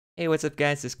Hey, what's up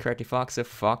guys, it's Karate Fox of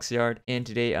Foxyard, and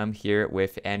today I'm here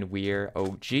with Anweer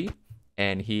OG,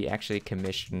 and he actually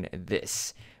commissioned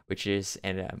this, which is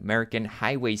an American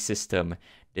highway system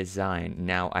design.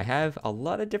 Now, I have a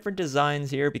lot of different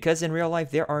designs here, because in real life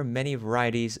there are many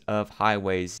varieties of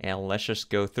highways, and let's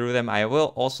just go through them. I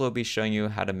will also be showing you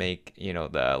how to make,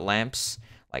 the lamps,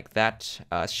 like that.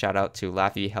 Shout out to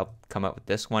Laffy, helped come up with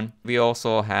this one. We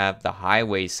also have the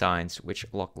highway signs, which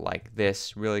look like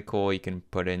this. Really cool. You can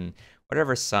put in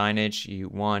whatever signage you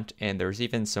want, and there's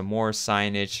even some more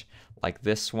signage like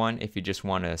this one if you just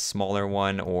want a smaller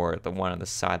one, or the one on the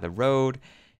side of the road.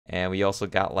 And we also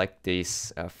got like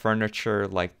these furniture,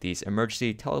 like these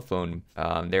emergency telephone.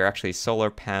 They're actually solar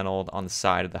paneled on the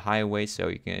side of the highway, so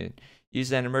you can use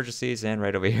that in emergencies. And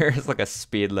right over here is like a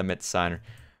speed limit sign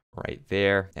right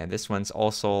there. And this one's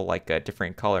also like a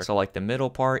different color, so like the middle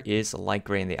part is light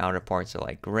gray and the outer parts are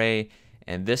like gray.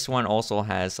 And this one also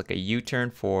has like a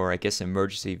U-turn for, I guess,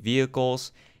 emergency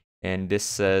vehicles. And this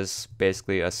says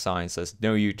basically a sign says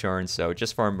no U-turn, so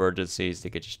just for emergencies they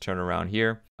could just turn around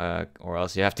here, or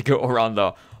else you have to go around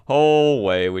the whole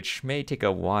way, which may take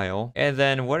a while. And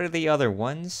then what are the other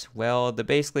ones? Well,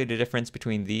 basically the difference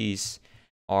between these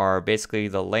are basically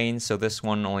the lanes. So this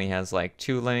one only has like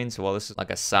 2 lanes, while this is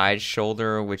like a side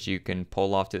shoulder which you can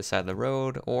pull off to the side of the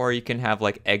road, or you can have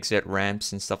like exit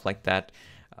ramps and stuff like that.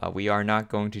 We are not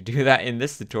going to do that in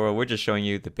this tutorial. We're just showing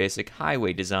you the basic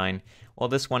highway design. Well,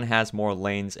 this one has more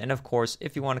lanes, and of course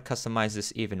if you want to customize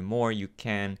this even more, you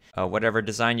can whatever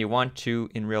design you want to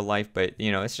in real life, but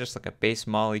it's just like a base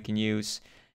model you can use.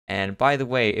 And by the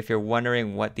way, if you're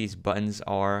wondering what these buttons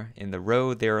are in the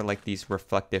road, they're like these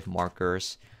reflective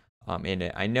markers in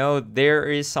it. I know there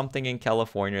is something in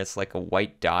California, it's like a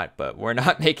white dot, but we're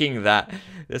not making that.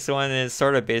 This one is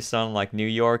sort of based on like New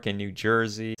York and New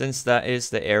Jersey, since that is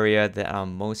the area that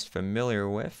I'm most familiar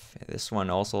with. This one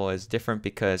also is different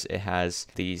because it has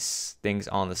these things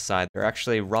on the side. They're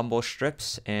actually rumble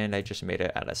strips, and I just made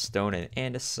it out of stone and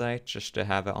andesite just to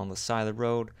have it on the side of the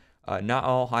road. Not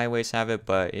all highways have it,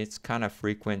 but it's kind of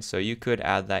frequent, so you could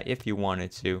add that if you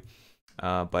wanted to.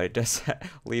 But it does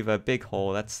leave a big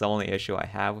hole. That's the only issue I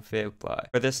have with it, but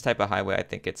for this type of highway I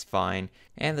think it's fine.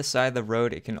 And the side of the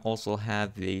road, it can also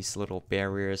have these little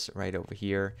barriers right over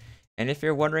here. And if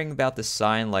you're wondering about the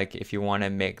sign, like if you want to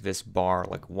make this bar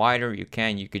like wider, you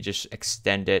could just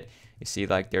extend it. You see,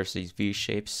 like there's these V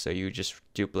shapes, so you just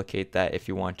duplicate that if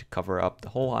you want to cover up the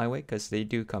whole highway, because they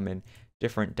do come in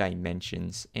different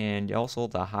dimensions. And also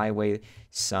the highway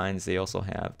signs, they also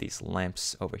have these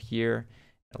lamps over here,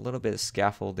 a little bit of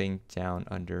scaffolding down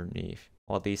underneath.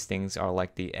 All these things are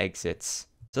like the exits.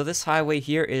 So this highway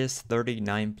here is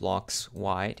 39 blocks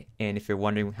wide, and if you're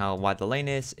wondering how wide the lane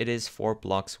is, it is 4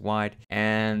 blocks wide.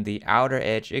 And the outer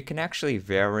edge, it can actually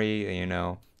vary,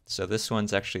 so this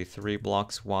one's actually 3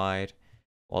 blocks wide,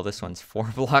 while this one's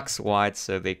 4 blocks wide,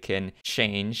 so they can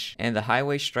change. And the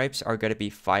highway stripes are going to be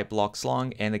 5 blocks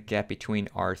long, and the gap between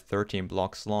are 13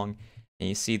 blocks long. And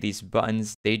you see these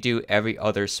buttons, they do every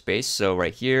other space. So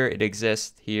right here it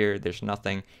exists, here there's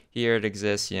nothing, here it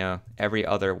exists, every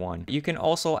other one. You can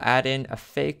also add in a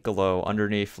fake glow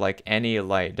underneath, like any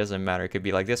light, doesn't matter. It could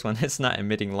be like this one, it's not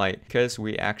emitting light, because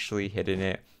we actually hidden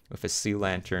it with a sea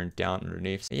lantern down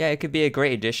underneath. So yeah, it could be a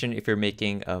great addition if you're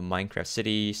making a Minecraft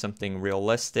city, something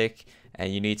realistic,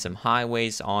 and you need some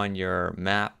highways on your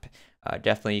map.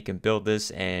 Definitely you can build this,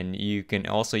 and you can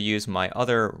also use my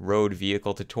other road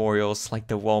vehicle tutorials like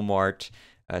the Walmart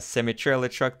semi-trailer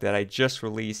truck that I just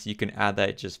released. You can add that,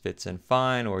 it just fits in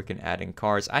fine, or you can add in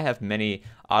cars. I have many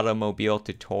automobile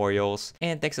tutorials.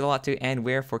 And thanks a lot to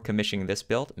Anweer for commissioning this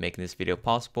build, making this video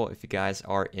possible. If you guys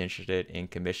are interested in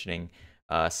commissioning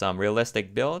some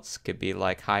realistic builds, could be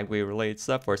like highway related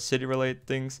stuff or city related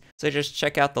things, so just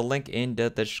check out the link in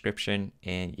the description.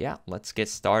 And yeah, let's get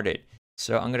started.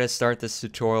 So I'm going to start this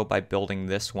tutorial by building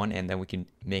this one, and then we can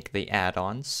make the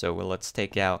add-ons. So let's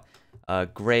take out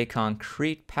gray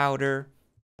concrete powder,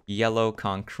 yellow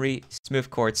concrete, smooth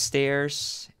quartz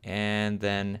stairs, and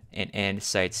then an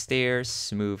andesite stairs,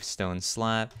 smooth stone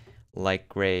slab, light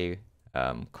gray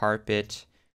carpet,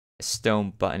 a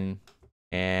stone button,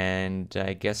 and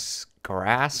I guess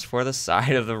grass for the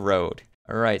side of the road.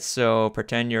 Alright, so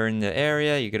pretend you're in the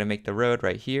area, you're going to make the road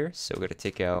right here. So we're going to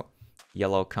take out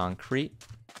yellow concrete,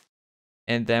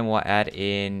 and then we'll add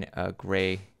in a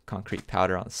gray concrete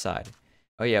powder on the side.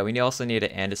 Oh yeah, we also need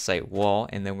an andesite wall,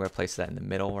 and then we're gonna place that in the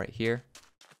middle right here.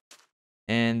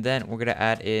 And then we're gonna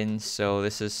add in, so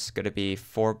this is gonna be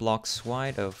 4 blocks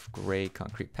wide of gray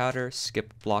concrete powder,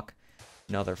 skip a block,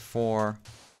 another 4,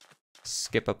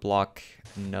 skip a block,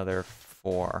 another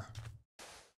 4,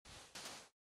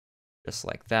 just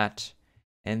like that.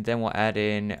 And then we'll add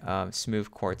in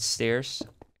smooth quartz stairs.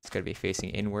 It's going to be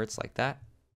facing inwards like that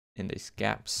in these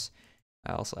gaps.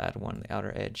 I also add one on the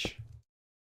outer edge,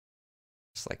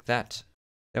 just like that.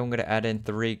 Then I'm going to add in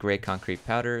 3 gray concrete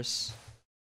powders.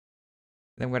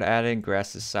 Then I'm going to add in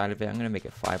grass to the side of it. I'm going to make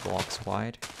it 5 blocks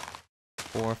wide.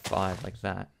 4, 5, like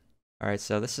that. Alright,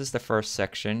 so this is the first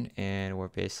section, and we're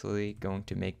basically going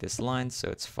to make this line so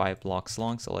it's 5 blocks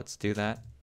long, so let's do that.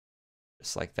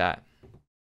 Just like that.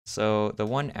 So the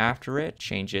one after it,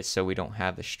 change it so we don't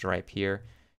have the stripe here.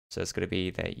 So it's going to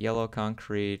be that yellow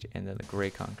concrete and then the gray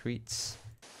concretes.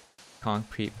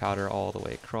 Concrete powder all the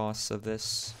way across of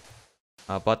this.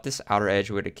 But this outer edge,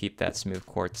 we're going to keep that smooth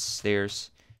quartz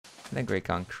stairs. And then gray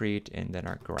concrete, and then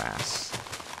our grass.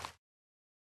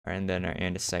 And then our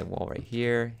andesite wall right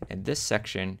here. And this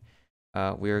section,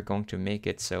 we are going to make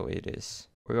it so it is.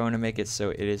 We're going to make it so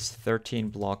it is 13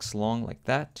 blocks long, like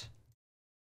that.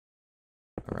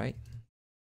 Alright.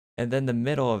 And then the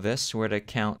middle of this, we're to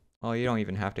count. Well, you don't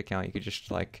even have to count. You could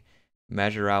just like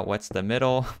measure out what's the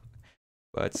middle.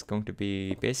 But it's going to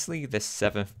be basically the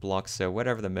 7th block. So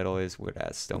whatever the middle is, we'd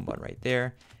add stone button right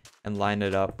there. And line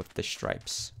it up with the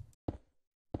stripes.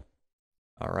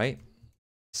 Alright.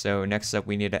 So next up,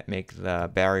 we need to make the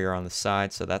barrier on the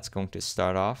side. So that's going to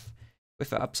start off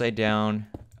with an upside down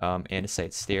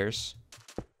andesite stairs.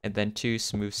 And then 2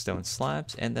 smooth stone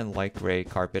slabs. And then light gray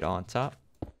carpet on top.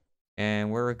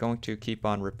 And we're going to keep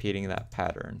on repeating that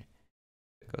pattern.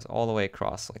 It goes all the way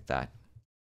across like that.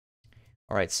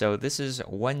 Alright, so this is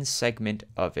one segment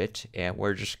of it. And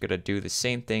we're just going to do the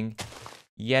same thing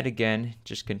yet again.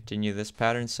 Just continue this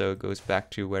pattern so it goes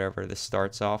back to whatever this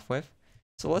starts off with.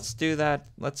 So let's do that,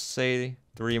 let's say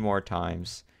 3 more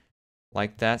times.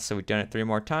 Like that, so we've done it 3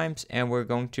 more times. And we're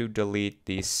going to delete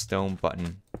the stone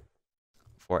button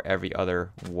for every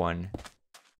other one.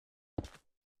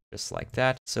 Just like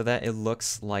that, so that it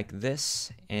looks like this.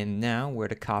 And now we're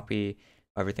to copy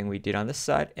everything we did on this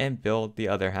side and build the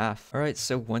other half. Alright,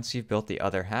 so once you've built the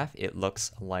other half, it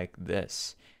looks like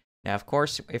this. Now, of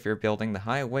course, if you're building the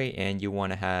highway and you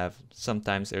want to have,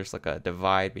 sometimes there's like a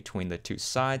divide between the 2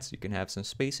 sides, you can have some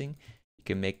spacing. You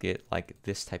can make it like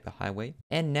this type of highway.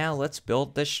 And now let's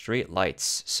build the street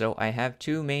lights. So I have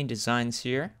 2 main designs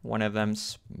here. One of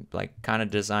them's like kind of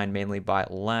designed mainly by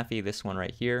Laffy, this one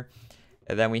right here.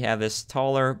 And then we have this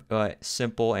taller but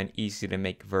simple and easy to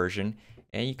make version.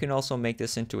 And you can also make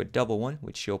this into a double one,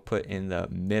 which you'll put in the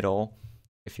middle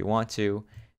if you want to.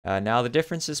 Now the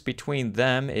differences between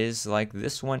them is like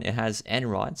this one, it has end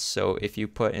rods. So if you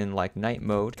put in like night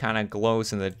mode, kind of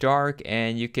glows in the dark,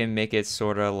 and you can make it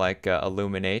sort of like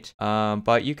illuminate.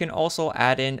 But you can also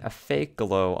add in a fake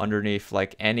glow underneath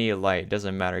like any light.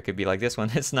 Doesn't matter. It could be like this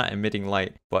one. It's not emitting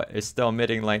light, but it's still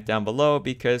emitting light down below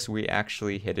because we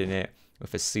actually hidden it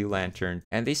with a sea lantern.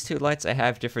 And these 2 lights, I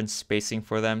have different spacing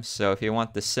for them. So if you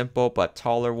want the simple but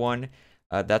taller one,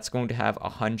 that's going to have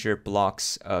 100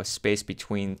 blocks of space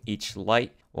between each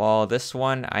light. While this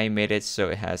one, I made it so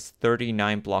it has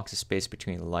 39 blocks of space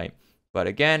between the light. But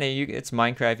again, it's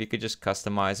Minecraft. You could just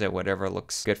customize it, whatever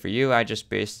looks good for you. I just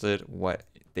based it what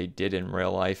they did in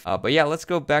real life. But yeah, let's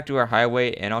go back to our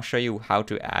highway and I'll show you how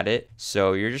to add it.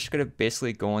 So you're just going to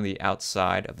basically go on the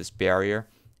outside of this barrier.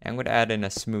 I'm going to add in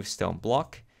a smooth stone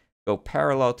block, go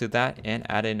parallel to that, and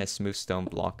add in a smooth stone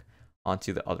block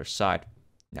onto the other side.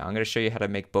 Now I'm going to show you how to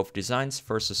make both designs.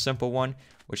 First, a simple one,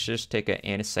 which is just take an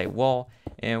andesite wall,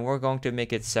 and we're going to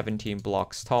make it 17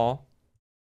 blocks tall.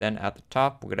 Then at the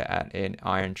top, we're going to add an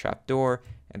iron trapdoor,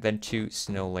 and then 2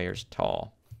 snow layers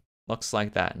tall. Looks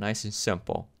like that, nice and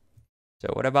simple. So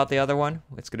what about the other one?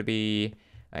 It's going to be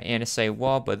an andesite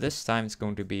wall, but this time it's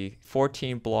going to be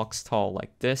 14 blocks tall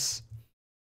like this.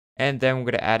 And then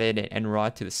we're going to add in an end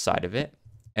rod to the side of it,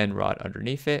 end rod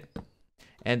underneath it,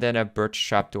 and then a birch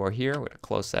trapdoor here. We're going to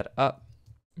close that up.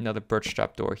 Another birch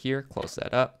trapdoor here, close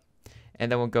that up.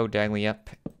 And then we'll go diagonally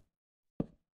up.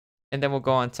 And then we'll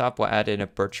go on top, we'll add in a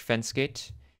birch fence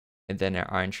gate, and then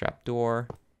our iron trapdoor,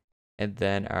 and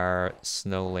then our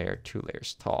snow layer 2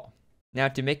 layers tall. Now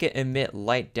to make it emit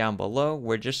light down below,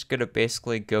 we're just going to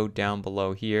basically go down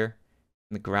below here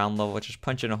in the ground level, just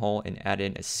punch in a hole and add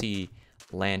in a sea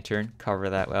lantern, cover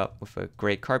that up with a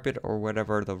gray carpet or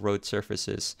whatever the road surface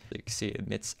is. So you can see it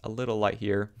emits a little light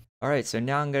here. Alright, so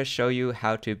now I'm going to show you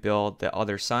how to build the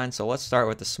other sign. So let's start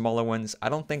with the smaller ones. I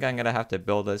don't think I'm going to have to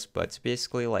build this, but it's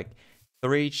basically like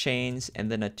 3 chains and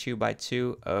then a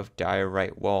 2x2 of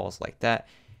diorite walls like that.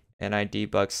 And I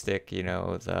debug stick, you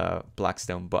know, the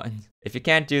Blackstone button. If you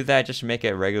can't do that, just make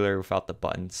it regular without the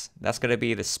buttons. That's going to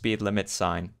be the speed limit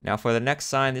sign. Now for the next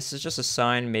sign, this is just a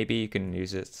sign. Maybe you can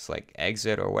use it like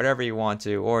exit or whatever you want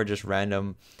to, or just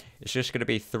random. It's just going to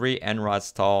be 3 end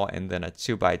rods tall and then a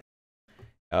 2x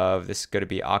of this is going to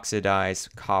be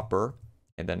oxidized copper,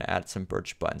 and then add some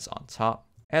birch buttons on top.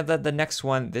 And then the next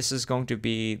one, this is going to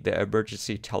be the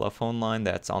emergency telephone line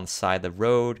that's on the side of the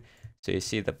road. So you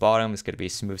see the bottom is going to be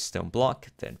smooth stone block,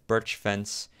 then birch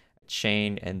fence,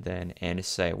 chain, and then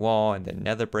andesite wall, and then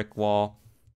nether brick wall,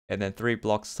 and then 3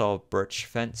 blocks tall birch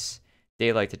fence.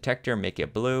 Daylight detector, make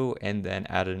it blue, and then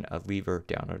add in a lever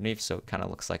down underneath, so it kind of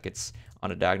looks like it's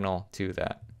on a diagonal to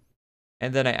that.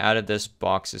 And then I added this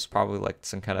box. It's probably like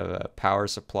some kind of a power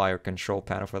supply or control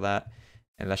panel for that.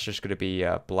 And that's just going to be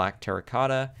black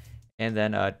terracotta and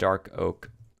then a dark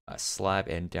oak slab.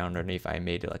 And down underneath, I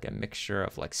made like a mixture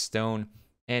of like stone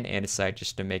and andesite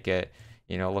just to make it,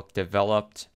 you know, look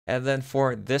developed. And then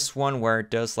for this one where it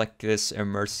does like this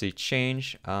emergency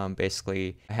change,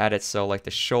 basically I had it so like the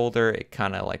shoulder, it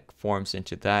kind of like forms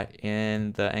into that.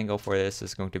 And the angle for this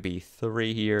is going to be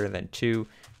 3 here, then 2,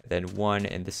 then 1,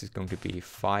 and this is going to be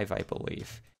 5, I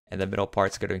believe. And the middle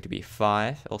part's going to be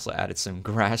 5. Also added some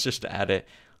grass just to add it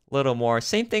a little more.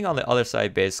 Same thing on the other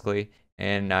side, basically.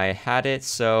 And I had it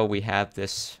so we have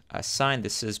this sign.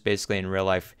 This is basically in real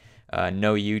life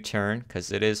no U-turn,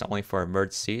 because it is only for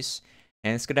emergencies.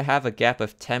 And it's going to have a gap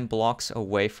of 10 blocks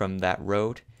away from that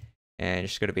road. And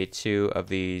it's going to be 2 of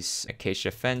these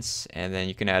acacia fence. And then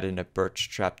you can add in a birch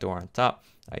trapdoor on top.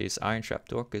 I use iron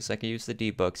trapdoor because I can use the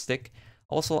debug stick.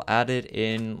 Also added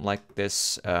in like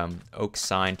this oak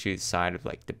sign to the side of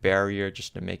like the barrier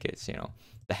just to make it, you know,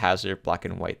 the hazard black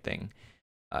and white thing.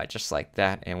 Just like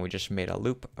that. And we just made a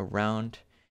loop around.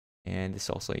 And this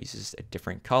also uses a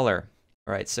different color.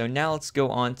 All right, so now let's go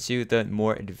on to the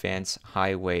more advanced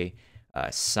highway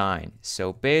sign.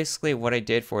 So basically what I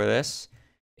did for this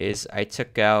is I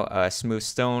took out a smooth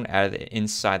stone, added it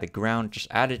inside the ground, just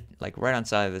added like right on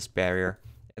side of this barrier.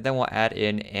 And then we'll add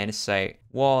in andesite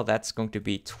wall that's going to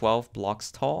be 12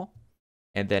 blocks tall,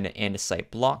 and then an andesite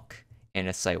block,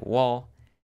 andesite wall,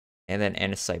 and then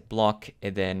andesite block,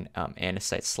 and then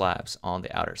andesite slabs on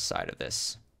the outer side of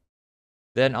this.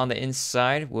 Then on the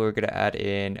inside, we're going to add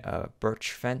in a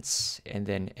birch fence, and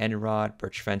then end rod,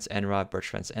 birch fence, end rod, birch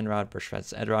fence, end rod, birch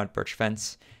fence, end rod, birch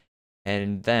fence.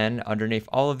 And then underneath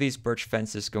all of these birch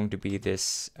fences is going to be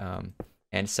this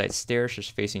andesite stairs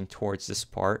just facing towards this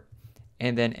part.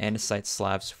 And then andesite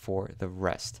slabs for the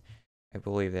rest. I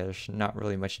believe there's not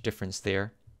really much difference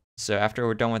there. So after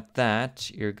we're done with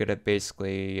that, you're going to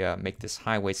basically make this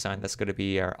highway sign. That's going to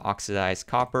be our oxidized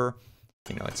copper.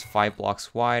 You know, it's 5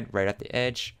 blocks wide right at the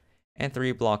edge and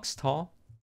 3 blocks tall.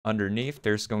 Underneath,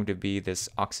 there's going to be this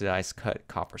oxidized cut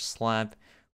copper slab,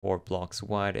 4 blocks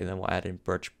wide, and then we'll add in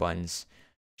birch buttons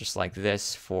just like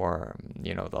this for,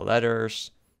 you know, the letters.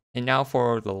 And now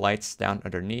for the lights down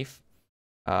underneath.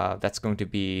 That's going to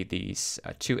be these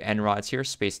 2 end rods here,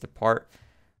 spaced apart,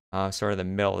 sort of the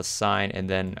middle of the sign. And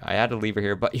then I added a lever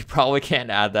here, but you probably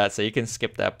can't add that, so you can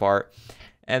skip that part.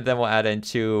 And then we'll add in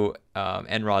 2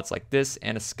 end rods like this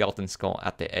and a skeleton skull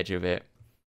at the edge of it.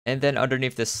 And then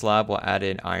underneath this slab, we'll add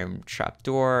in iron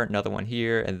trapdoor, another one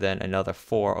here, and then another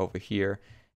 4 over here.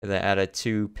 And then added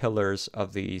 2 pillars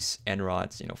of these end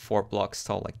rods, you know, 4 blocks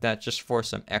tall like that, just for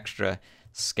some extra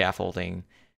scaffolding.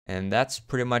 And that's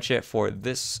pretty much it for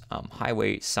this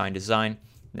highway sign design.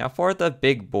 Now for the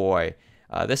big boy,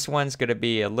 this one's going to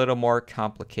be a little more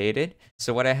complicated.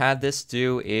 So what I had this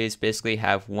do is basically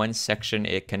have one section,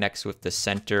 it connects with the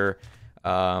center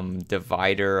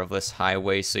divider of this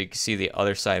highway. So you can see the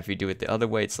other side. If you do it the other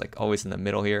way, it's like always in the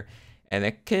middle here. And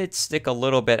it could stick a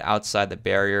little bit outside the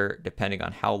barrier depending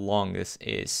on how long this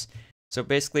is. So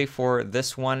basically for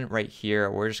this one right here,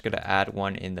 we're just going to add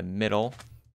one in the middle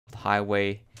of the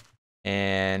highway.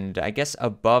 And I guess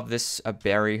above this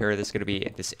barrier here, there's going to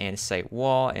be this andesite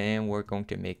wall, and we're going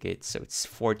to make it so it's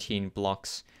 14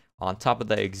 blocks on top of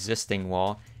the existing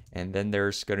wall. And then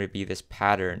there's going to be this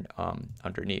pattern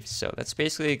underneath. So that's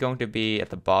basically going to be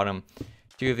at the bottom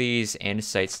 2 of these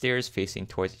andesite stairs facing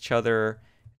towards each other,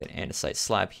 then andesite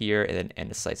slab here, and then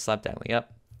andesite slab diagonally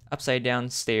up, upside down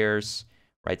stairs,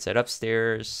 right side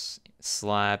upstairs,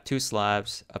 slab, 2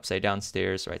 slabs, upside down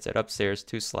stairs, right side upstairs,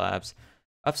 2 slabs,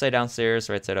 upside down stairs,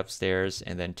 right side upstairs,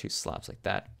 and then 2 slabs like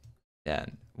that.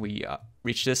 Then we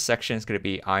reach this section. It's going to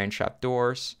be iron trap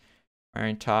doors,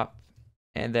 iron top,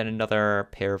 and then another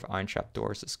pair of iron trap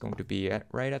doors. It's going to be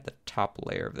right at the top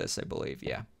layer of this, I believe.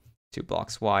 Yeah, 2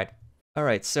 blocks wide. All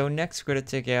right, so next we're going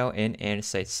to take out an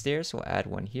andesite stairs. We'll add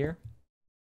one here,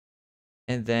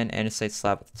 and then andesite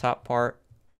slab at the top part,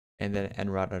 and then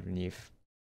end rod underneath.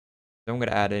 So I'm going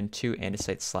to add in 2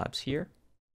 andesite slabs here,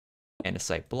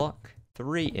 andesite block,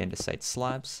 3 andesite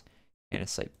slabs,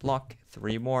 andesite block,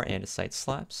 3 more andesite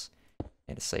slabs,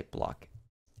 andesite block,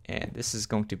 and this is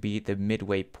going to be the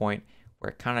midway point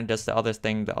where it kind of does the other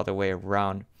thing the other way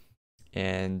around.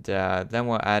 And then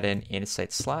we'll add in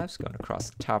andesite slabs going across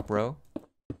the top row,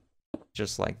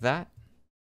 just like that.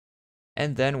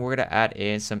 And then we're going to add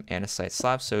in some andesite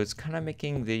slabs, so it's kind of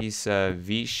making these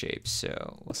V shapes.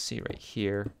 So we'll see right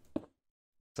here,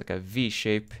 it's like a V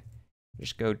shape.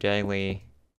 Just go diagonally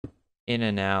in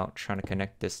and out, trying to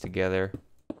connect this together,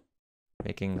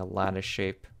 making a lattice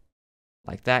shape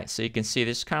like that. So you can see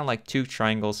there's kind of like two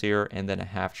triangles here and then a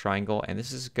half triangle, and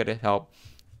this is going to help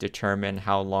determine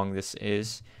how long this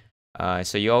is.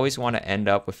 So you always want to end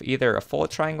up with either a full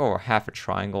triangle or half a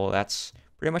triangle. That's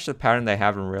pretty much the pattern they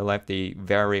have in real life. They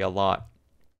vary a lot.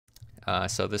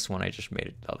 So this one I just made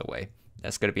it the other way.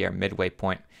 That's going to be our midway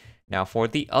point. Now for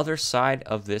the other side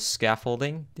of this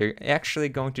scaffolding, they're actually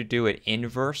going to do an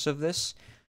inverse of this.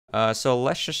 So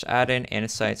let's just add in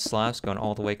andesite slabs going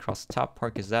all the way across the top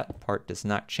part, because that part does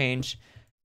not change.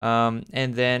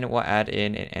 And then we'll add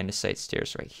in an andesite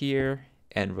stairs right here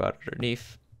and right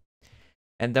underneath.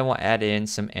 And then we'll add in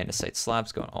some andesite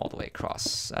slabs going all the way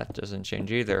across. That doesn't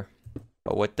change either.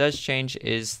 But what does change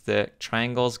is the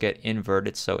triangles get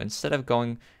inverted. So instead of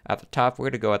going at the top, we're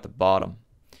going to go at the bottom.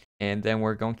 And then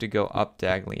we're going to go up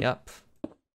diagonally up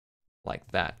like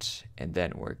that. And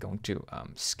then we're going to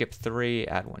skip 3,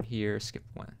 add 1 here, skip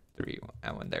 1, 3,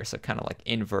 add 1 there. So kind of like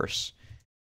inverse,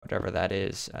 whatever that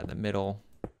is, at the middle.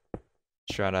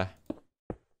 Try to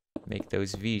make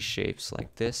those V shapes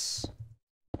like this,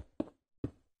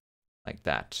 like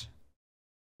that.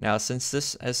 Now, since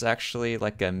this is actually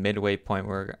like a midway point,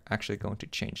 we're actually going to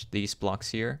change these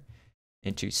blocks here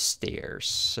into stairs.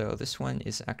 So this one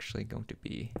is actually going to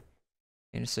be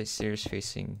andesite stairs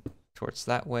facing towards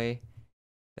that way,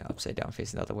 the upside down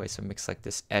facing the other way, so it makes like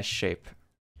this S shape.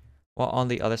 While on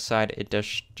the other side, it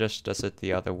just does it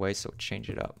the other way, so we'll change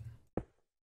it up.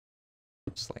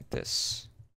 Just like this.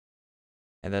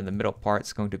 And then the middle part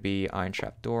is going to be iron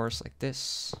trap doors like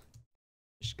this.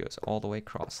 Just goes all the way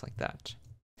across like that.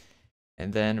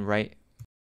 And then right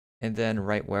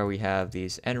where we have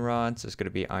these end rods, there's going to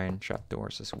be iron trap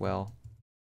doors as well,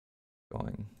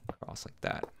 going across like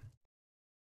that.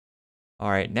 All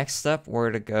right, next up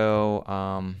we're going to go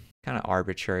kind of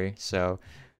arbitrary. So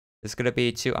there's going to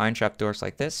be 2 iron trap doors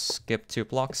like this. Skip 2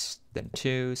 blocks, then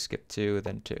 2, skip 2,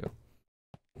 then 2.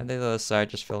 And then the other side,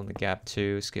 just fill in the gap,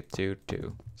 2, skip 2,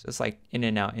 2. So it's like in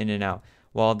and out, in and out.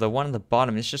 While the one on the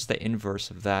bottom is just the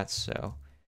inverse of that, so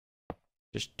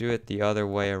just do it the other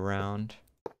way around.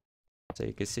 So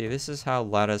you can see this is how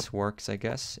lattice works, I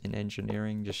guess, in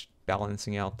engineering, just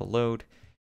balancing out the load.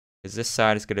 Because this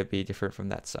side is going to be different from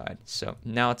that side. So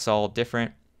now it's all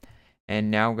different. And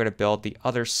now we're going to build the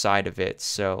other side of it.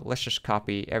 So let's just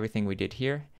copy everything we did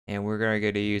here. And we're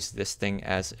going to use this thing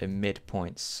as a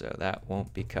midpoint, so that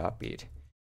won't be copied.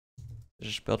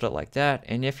 Just build it like that.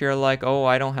 And if you're like, oh,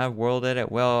 I don't have world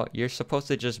edit, well, you're supposed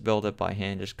to just build it by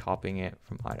hand, just copying it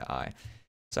from eye to eye.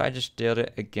 So I just did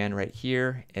it again right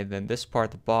here. And then this part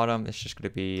at the bottom is just going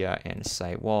to be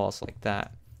andesite walls like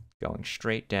that, going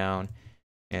straight down.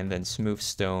 And then smooth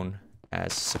stone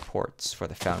as supports for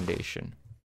the foundation,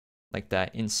 like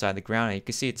that inside the ground. And you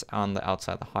can see it's on the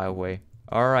outside of the highway.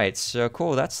 All right, so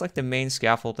cool. That's like the main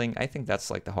scaffolding. I think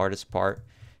that's like the hardest part.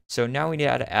 So now we need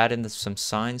to add in some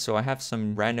signs. So I have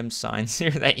some random signs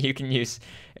here that you can use.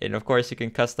 And of course you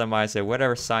can customize it,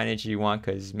 whatever signage you want,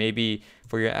 because maybe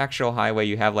for your actual highway,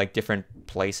 you have like different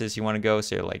places you want to go.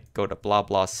 So you're like, go to blah,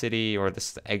 blah city, or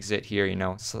this exit here, you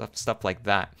know, stuff like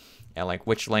that. And like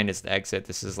which lane is the exit.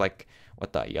 This is like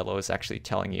what that yellow is actually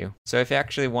telling you. So if you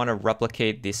actually want to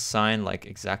replicate this sign like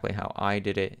exactly how I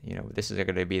did it, you know, this is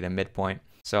going to be the midpoint.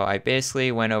 So I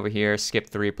basically went over here, skipped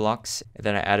 3 blocks, and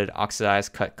then I added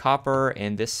oxidized cut copper,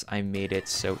 and this I made it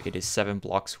so it is 7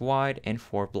 blocks wide and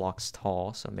 4 blocks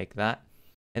tall, so make that.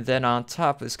 And then on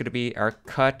top is going to be our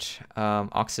cut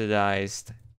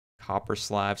oxidized copper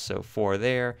slabs, so 4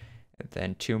 there, and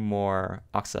then 2 more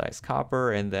oxidized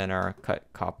copper, and then our cut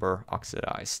copper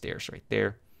oxidized stairs right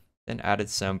there. Then added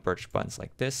some birch buns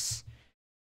like this.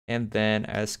 And then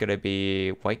it's going to be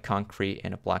white concrete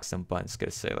and a blackstone bun. It's going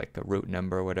to say like a root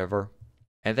number or whatever.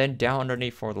 And then down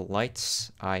underneath for the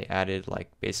lights, I added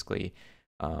like basically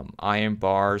iron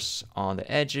bars on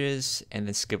the edges, and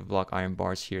then skip block iron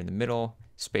bars here in the middle,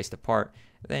 spaced apart.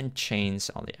 Then chains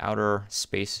on the outer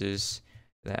spaces.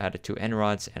 Then added 2 end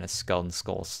rods and a skeleton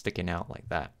skull sticking out like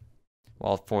that.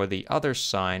 While for the other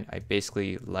sign, I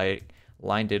basically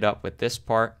lined it up with this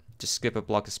part to skip a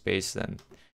block of space, then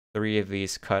 3 of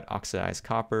these cut oxidized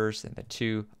coppers, and the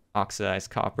 2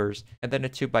 oxidized coppers, and then a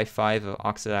 2x5 of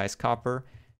oxidized copper,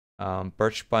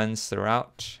 birch buns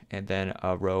throughout, and then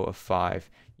a row of 5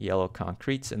 yellow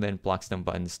concretes, and then blockstone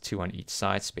buttons, 2 on each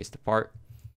side, spaced apart.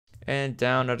 And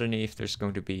down underneath, there's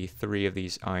going to be 3 of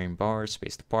these iron bars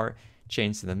spaced apart,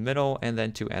 chains in the middle, and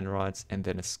then 2 end rods, and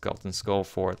then a skeleton skull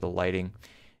for the lighting.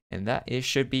 And that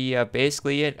should be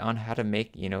basically it on how to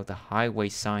make, the highway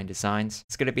sign designs.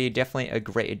 It's going to be definitely a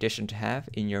great addition to have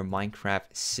in your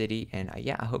Minecraft city. And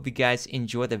yeah, I hope you guys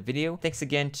enjoy the video. Thanks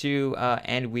again to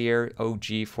Andweir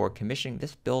OG for commissioning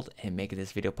this build and making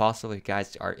this video possible. If you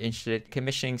guys are interested in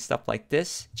commissioning stuff like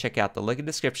this, check out the link in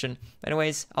the description.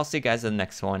 Anyways, I'll see you guys in the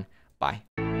next one. Bye.